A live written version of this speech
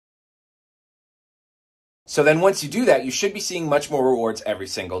So then once you do that, you should be seeing much more rewards every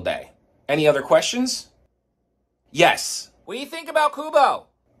single day. Any other questions? Yes. What do you think about Cubo?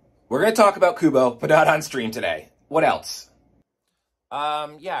 We're going to talk about Cubo, but not on stream today. What else?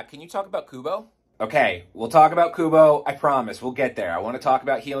 Yeah, can you talk about Cubo? Okay, we'll talk about Cubo. I promise, we'll get there. I want to talk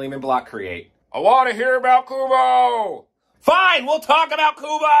about Helium and Block Create. I want to hear about Cubo! Fine, we'll talk about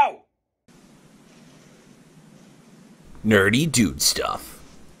Cubo! Nerdy dude stuff.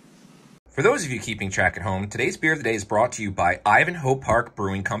 For those of you keeping track at home, today's beer of the day is brought to you by Ivanhoe Park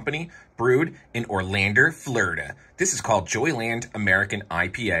Brewing Company, brewed in Orlando, Florida. This is called Joyland American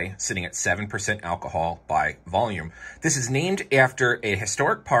IPA, sitting at 7% alcohol by volume. This is named after a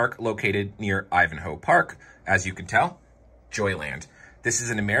historic park located near Ivanhoe Park, as you can tell, Joyland. This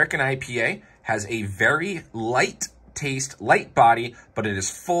is an American IPA, has a very light taste, light body, but it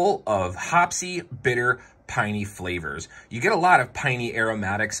is full of hopsy, bitter, piney flavors. You get a lot of piney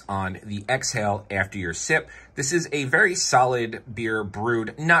aromatics on the exhale after your sip. This is a very solid beer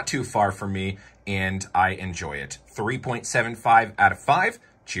brewed not too far from me, and I enjoy it. 3.75 out of 5.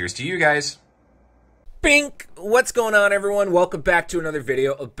 Cheers to you guys. Bink! What's going on, everyone? Welcome back to another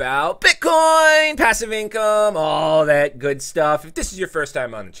video about Bitcoin, passive income, all that good stuff. If this is your first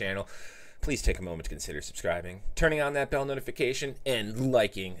time on the channel, please take a moment to consider subscribing, turning on that bell notification, and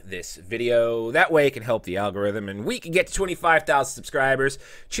liking this video. That way it can help the algorithm, and we can get to 25,000 subscribers.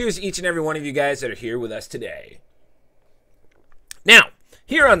 Cheers to each and every one of you guys that are here with us today. Now,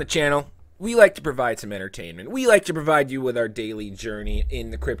 here on the channel, we like to provide some entertainment. We like to provide you with our daily journey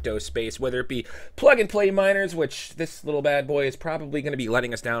in the crypto space, whether it be plug-and-play miners, which this little bad boy is probably going to be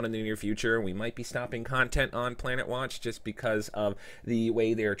letting us down in the near future. We might be stopping content on Planet Watch just because of the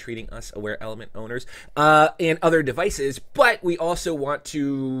way they are treating us Aware Element owners and other devices, but we also want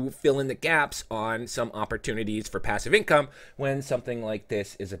to fill in the gaps on some opportunities for passive income when something like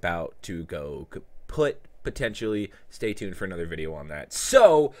this is about to go kaput. Potentially. Stay tuned for another video on that.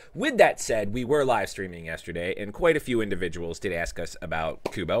 So, with that said, we were live streaming yesterday, and quite a few individuals did ask us about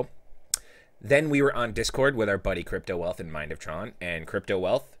Cubo. Then we were on Discord with our buddy Crypto Wealth and Mind of Tron, and Crypto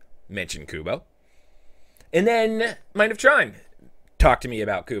Wealth mentioned Cubo. And then Mind of Tron talked to me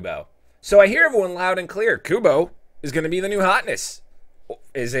about Cubo. So I hear everyone loud and clear. Cubo is going to be the new hotness.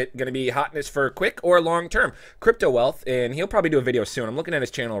 Is it going to be hotness for quick or long term? Crypto Wealth, and he'll probably do a video soon. I'm looking at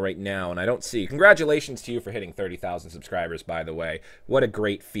his channel right now, and I don't see. Congratulations to you for hitting 30,000 subscribers, by the way. What a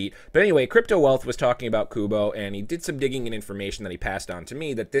great feat. But anyway, Crypto Wealth was talking about Cubo, and he did some digging and information that he passed on to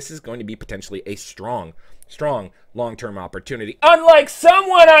me that this is going to be potentially a strong long-term opportunity. Unlike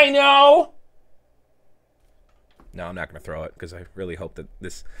someone I know! No, I'm not going to throw it, because I really hope that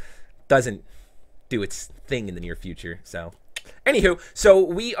this doesn't do its thing in the near future, so... Anywho, so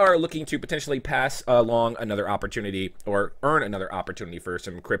we are looking to potentially pass along another opportunity or earn another opportunity for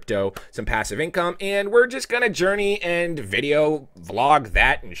some crypto, some passive income, and we're just going to journey and video vlog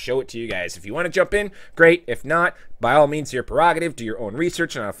that and show it to you guys. If you want to jump in, great. If not, by all means, your prerogative. Do your own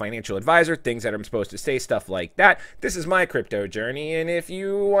research. I'm not a financial advisor, things that I'm supposed to say, stuff like that. This is my crypto journey, and if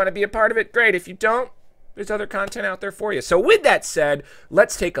you want to be a part of it, great. If you don't, there's other content out there for you. So with that said,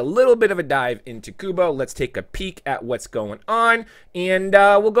 let's take a little bit of a dive into Cubo. Let's take a peek at what's going on, and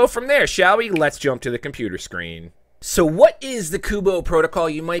we'll go from there, shall we? Let's jump to the computer screen. So what is the Cubo protocol,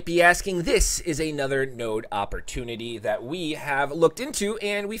 you might be asking? This is another node opportunity that we have looked into,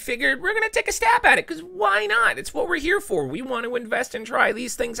 and we figured we're going to take a stab at it, because why not? It's what we're here for. We want to invest and try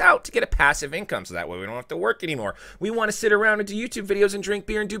these things out to get a passive income, so that way we don't have to work anymore. We want to sit around and do YouTube videos and drink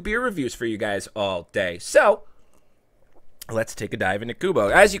beer and do beer reviews for you guys all day. So let's take a dive into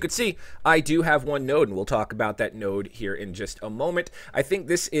Cubo. As you can see, I do have one node, and we'll talk about that node here in just a moment. I think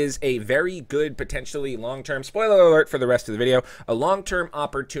this is a very good, potentially long-term, spoiler alert for the rest of the video, a long-term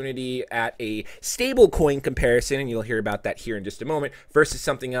opportunity at a stable coin comparison, and you'll hear about that here in just a moment, versus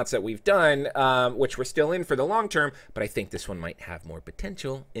something else that we've done, which we're still in for the long term, but I think this one might have more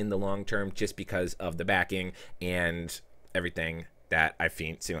potential in the long term just because of the backing and everything that I've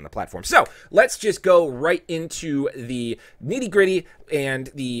seen on the platform. So let's just go right into the nitty gritty and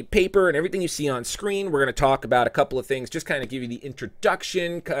the paper and everything you see on screen. We're going to talk about a couple of things, just kind of give you the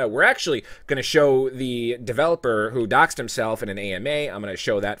introduction. We're actually going to show the developer who doxed himself in an AMA. I'm going to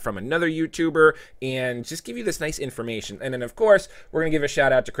show that from another YouTuber and just give you this nice information. And then, of course, we're going to give a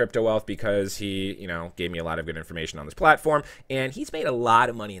shout out to Crypto Wealth because he, gave me a lot of good information on this platform. And he's made a lot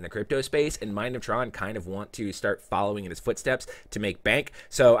of money in the crypto space, and Mind of Tron kind of want to start following in his footsteps to make bank.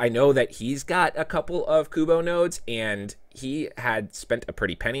 So I know that he's got a couple of Cubo nodes, and he had spent a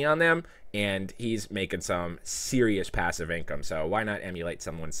pretty penny on them, and he's making some serious passive income. So why not emulate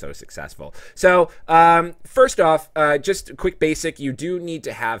someone so successful? So first off, just a quick basic, you do need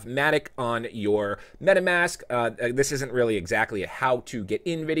to have Matic on your MetaMask. This isn't really exactly a how to get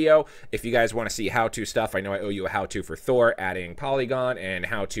in video. If you guys want to see how to stuff, I know I owe you a how to for Thor adding Polygon and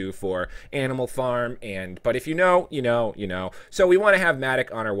how to for Animal Farm, but if you know, you know, you know. So we want to have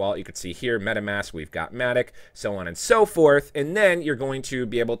Matic on our wallet. You can see here, MetaMask, we've got Matic, so on and so forth. And then you're going to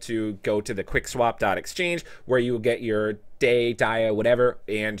be able to go to the quickswap.exchange where you will get your Day, Dia, whatever,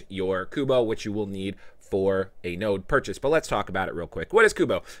 and your Cubo, which you will need for a node purchase. But let's talk about it real quick. What is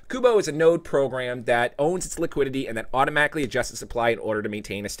Cubo? Cubo is a node program that owns its liquidity and that automatically adjusts the supply in order to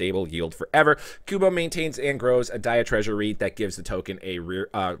maintain a stable yield forever. Cubo maintains and grows a Dia treasury that gives the token a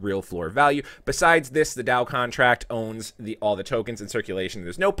real floor value. Besides this, the DAO contract owns all the tokens in circulation.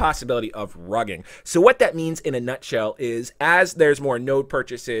 There's no possibility of rugging. So what that means in a nutshell is as there's more node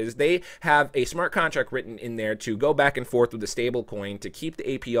purchases, they have a smart contract written in there to go back and forth with the stable coin to keep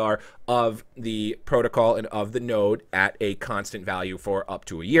the APR of the protocol and of the node at a constant value for up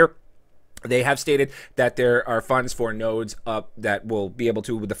to a year. They have stated that there are funds for nodes up that will be able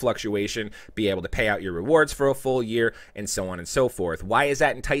to, with the fluctuation, be able to pay out your rewards for a full year and so on and so forth. Why is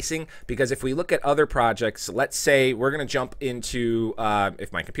that enticing? Because if we look at other projects, let's say we're going to jump into,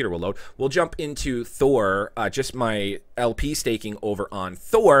 if my computer will load, we'll jump into Thor, just my LP staking over on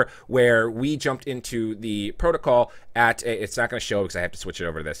Thor, where we jumped into the protocol at, it's not going to show because I have to switch it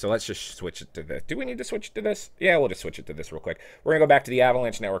over to this. So let's just switch it to this. Do we need to switch it to this? Yeah, we'll just switch it to this real quick. We're going to go back to the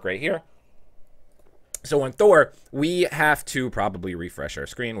Avalanche network right here. So on Thor, we have to probably refresh our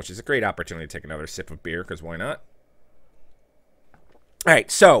screen, which is a great opportunity to take another sip of beer, because why not? All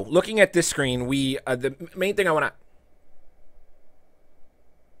right, so looking at this screen, the main thing I want to...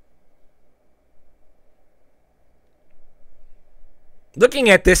 Looking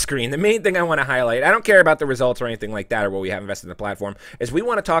at this screen, the main thing I want to highlight, I don't care about the results or anything like that or what we have invested in the platform, is we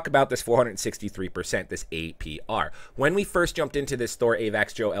want to talk about this 463%, this APR. When we first jumped into this Thor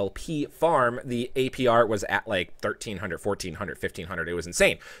AVAX Joe LP farm, the APR was at like 1,300, 1,400, 1,500. It was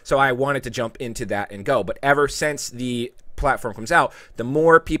insane. So I wanted to jump into that and go. But ever since the platform comes out, the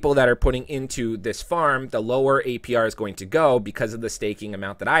more people that are putting into this farm, the lower APR is going to go because of the staking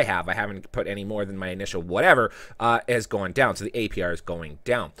amount that I have. I haven't put any more than my initial whatever has gone down. So the APR is going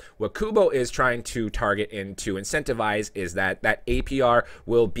down. What Cubo is trying to target and to incentivize is that that APR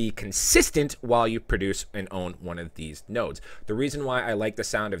will be consistent while you produce and own one of these nodes. The reason why I like the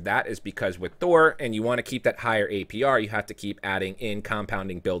sound of that is because with Thor, and you want to keep that higher APR, you have to keep adding in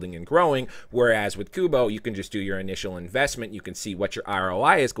compounding, building, and growing. Whereas with Cubo, you can just do your initial investment. You can see what your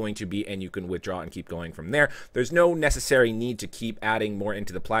ROI is going to be, and you can withdraw and keep going from there. There's no necessary need to keep adding more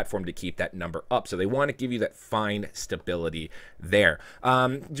into the platform to keep that number up. So they want to give you that fine stability there.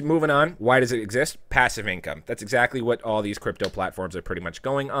 Moving on, why does it exist? Passive income. That's exactly what all these crypto platforms are pretty much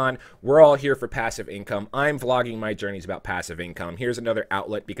going on. We're all here for passive income. I'm vlogging my journeys about passive income. Here's another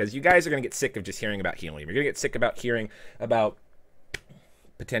outlet, because you guys are going to get sick of just hearing about Helium. You're going to get sick about hearing about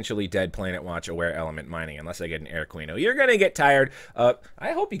potentially dead planet watch aware element mining, unless I get an air queen. You're going to get tired of,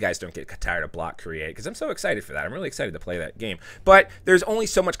 I hope you guys don't get tired of block create, because I'm so excited for that. I'm really excited to play that game. But there's only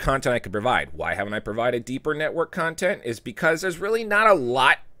so much content I could provide. Why haven't I provided deeper network content? Is because there's really not a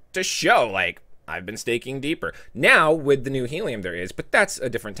lot to show. Like, I've been staking deeper. Now, with the new Helium there is, but that's a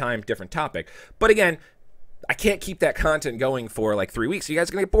different time, different topic. But again, I can't keep that content going for like 3 weeks. You guys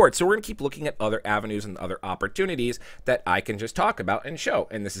are going to get bored. So we're going to keep looking at other avenues and other opportunities that I can just talk about and show.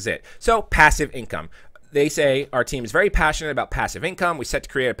 And this is it. So passive income. They say our team is very passionate about passive income. We set to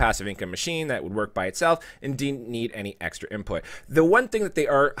create a passive income machine that would work by itself and didn't need any extra input. The one thing that they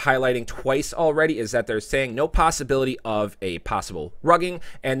are highlighting twice already is that they're saying no possibility of a possible rugging,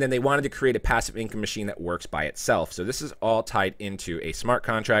 and then they wanted to create a passive income machine that works by itself. So this is all tied into a smart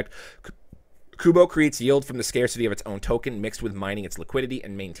contract. Cubo creates yield from the scarcity of its own token mixed with mining its liquidity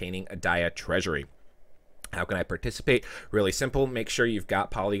and maintaining a Dia treasury. How can I participate? Really simple. Make sure you've got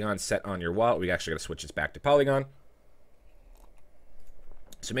Polygon set on your wallet. We actually got to switch this back to Polygon.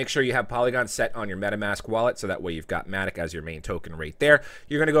 So make sure you have Polygon set on your MetaMask wallet, so that way you've got Matic as your main token right there.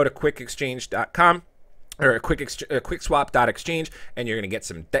 You're going to go to quickexchange.com. or quickswap.exchange, and you're going to get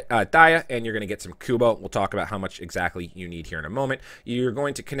some Dia, and you're going to get some Cubo. We'll talk about how much exactly you need here in a moment. You're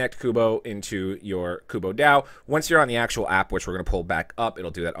going to connect Cubo into your Cubo DAO. Once you're on the actual app, which we're going to pull back up,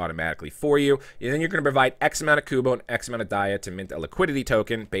 it'll do that automatically for you. And then you're going to provide X amount of Cubo and X amount of Dia to mint a liquidity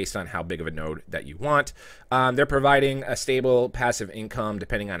token based on how big of a node that you want. They're providing a stable passive income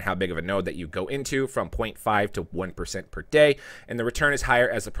depending on how big of a node that you go into, from 0.5 to 1% per day, and the return is higher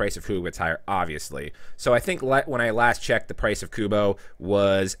as the price of Cubo gets higher, obviously. So So I think when I last checked, the price of Cubo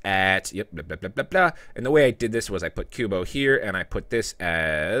was at, yep, blah, blah, blah, blah, blah. And the way I did this was I put Cubo here, and I put this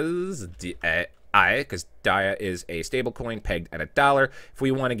as because DIA is a stable coin pegged at $1. If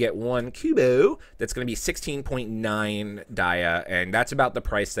we want to get one Cubo, that's going to be 16.9 DIA, and that's about the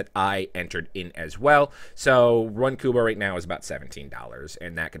price that I entered in as well. So one Cubo right now is about $17,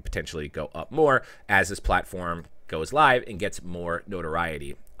 and that could potentially go up more as this platform goes live and gets more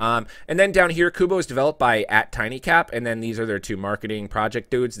notoriety. And then down here, Cubo is developed by @TinyCap, and then these are their 2 marketing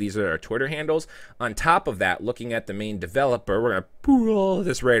project dudes. These are their Twitter handles. On top of that, looking at the main developer, we're going to pull all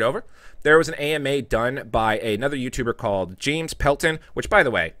this right over. There was an AMA done by another YouTuber called James Pelton, which, by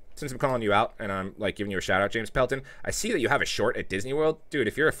the way, since I'm calling you out and I'm like giving you a shout out, James Pelton, I see that you have a short at Disney World. Dude,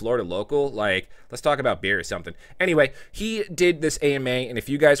 if you're a Florida local, like, let's talk about beer or something. Anyway, he did this AMA, and if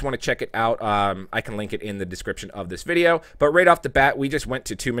you guys want to check it out, I can link it in the description of this video. But right off the bat, we just went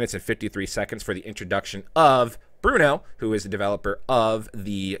to 2 minutes and 53 seconds for the introduction of Bruno, who is the developer of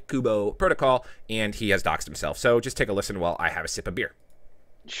the Cubo protocol, and he has doxed himself. So just take a listen while I have a sip of beer.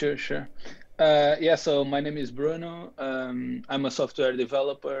 Sure. Yeah, so my name is Bruno. I'm a software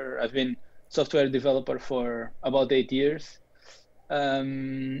developer. I've been software developer for about 8 years.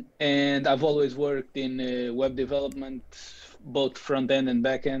 And I've always worked in web development, both front end and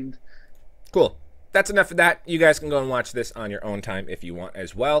back end. Cool. That's enough of that. You guys can go and watch this on your own time if you want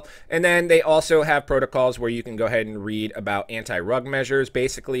as well. And then they also have protocols where you can go ahead and read about anti-rug measures.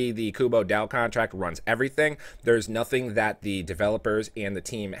 Basically, the Cubo DAO contract runs everything. There's nothing that the developers and the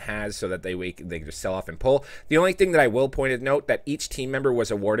team has so that they can just sell off and pull. The only thing that I will point of note that each team member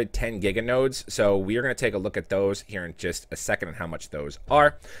was awarded 10 giganodes. So we are going to take a look at those here in just a second and how much those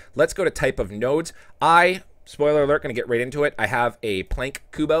are. Let's go to type of nodes. Spoiler alert, going to get right into it. I have a Plank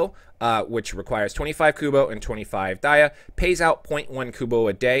Cubo, which requires 25 Cubo and 25 DIA, pays out 0.1 Cubo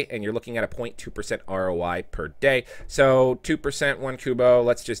a day, and you're looking at a 0.2% ROI per day. So 2%, 1 Cubo,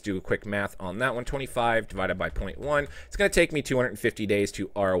 let's just do a quick math on that one. 25 divided by 0.1. It's going to take me 250 days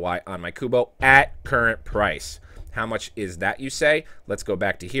to ROI on my Cubo at current price. How much is that, you say? Let's go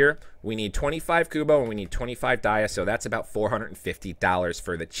back to here. We need 25 Cubo and we need 25 DIA, so that's about $450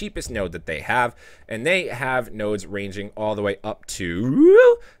 for the cheapest node that they have. And they have nodes ranging all the way up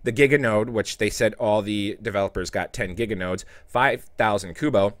to the Giga node, which they said all the developers got 10 Giga nodes, 5,000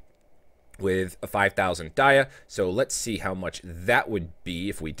 Cubo with a 5,000 DIA. So let's see how much that would be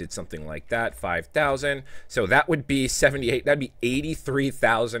if we did something like that. 5,000. So that would be 78. That'd be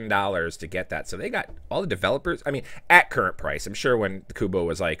 $83,000 to get that. So they got all the developers. I mean, at current price. I'm sure when the Cubo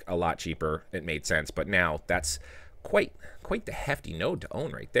was like a lot cheaper, it made sense. But now that's quite the hefty node to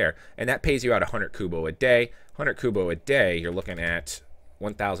own right there. And that pays you out 100 Cubo a day. 100 Cubo a day, you're looking at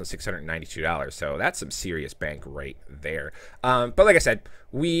 $1,692. So that's some serious bank right there. But like I said,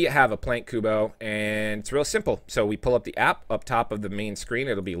 we have a Plank Cubo, and it's real simple. So we pull up the app up top of the main screen.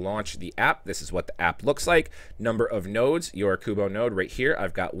 It'll be launch the app. This is what the app looks like. Number of nodes, your Cubo node right here.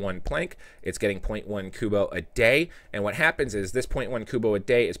 I've got 1 Plank. It's getting 0.1 Cubo a day. And what happens is this 0.1 Cubo a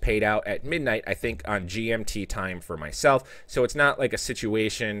day is paid out at midnight, I think, on GMT time for myself. So it's not like a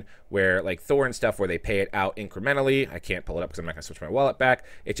situation where like Thor and stuff where they pay it out incrementally. I can't pull it up because I'm not going to switch my wallet back.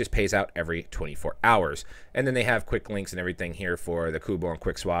 It just pays out every 24 hours. And then they have quick links and everything here for the Cubo and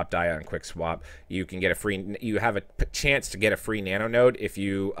Quick Swap, DIA and Quick Swap. You can get a free, you have a chance to get a free nano node if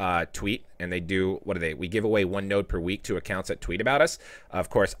you tweet, and they do, what do they, we give away 1 node per week to accounts that tweet about us. Of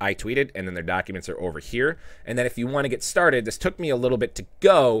course, I tweeted, and then their documents are over here. And then if you want to get started, this took me a little bit to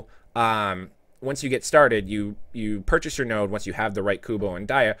go. Once you get started, you purchase your node once you have the right Cubo and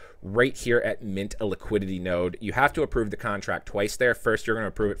DIA right here at Mint a liquidity node. You have to approve the contract twice there. First, you're going to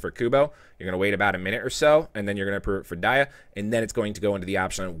approve it for Cubo. You're going to wait about a minute or so, and then you're going to approve it for DIA, and then it's going to go into the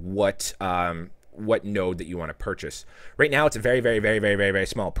option of what node that you want to purchase. Right now, it's a very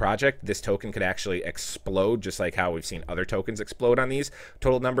small project. This token could actually explode, just like how we've seen other tokens explode on these.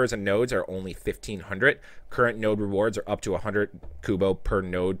 Total numbers of nodes are only 1,500. Current node rewards are up to 100 Cubo per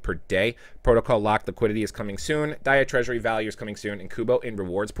node per day. Protocol lock liquidity is coming soon. DIA treasury value is coming soon. And Cubo in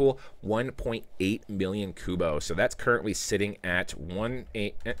rewards pool, 1.8 million Cubo. So that's currently sitting at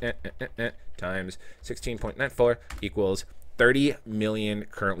times 16.94 equals 30 million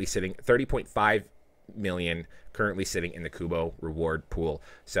currently sitting, 30.5 million currently sitting in the Cubo reward pool.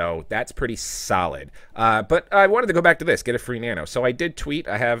 So that's pretty solid. But I wanted to go back to this, get a free nano. So I did tweet.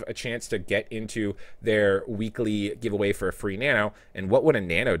 I have a chance to get into their weekly giveaway for a free nano. And what would a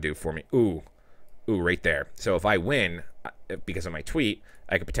nano do for me? Ooh, right there. So if I win because of my tweet,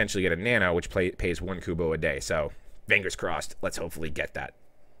 I could potentially get a nano, which pays 1 Cubo a day. So fingers crossed. Let's hopefully get that.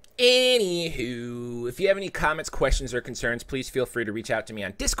 Anywho, if you have any comments, questions, or concerns, please feel free to reach out to me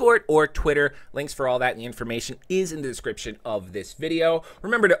on Discord or Twitter. Links for all that and the information is in the description of this video.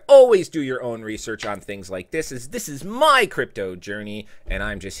 Remember to always do your own research on things like this, as this is my crypto journey, and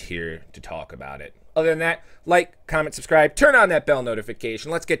I'm just here to talk about it. Other than that, like, comment, subscribe, turn on that bell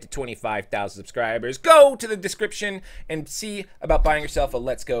notification. Let's get to 25,000 subscribers. Go to the description and see about buying yourself a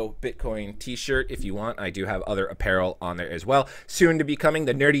Let's Go Bitcoin t-shirt if you want. I do have other apparel on there as well. Soon to be coming,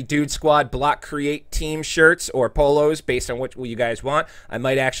 the Nerdy Dude Squad Block Create team shirts or polos based on what you guys want. I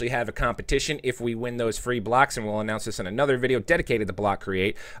might actually have a competition if we win those free blocks, and we'll announce this in another video dedicated to Block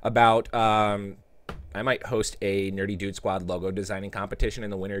Create about... I might host a Nerdy Dude Squad logo designing competition,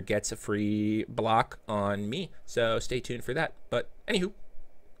 and the winner gets a free block on me. So stay tuned for that. But anywho,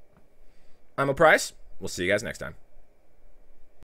 I'm a Price. We'll see you guys next time.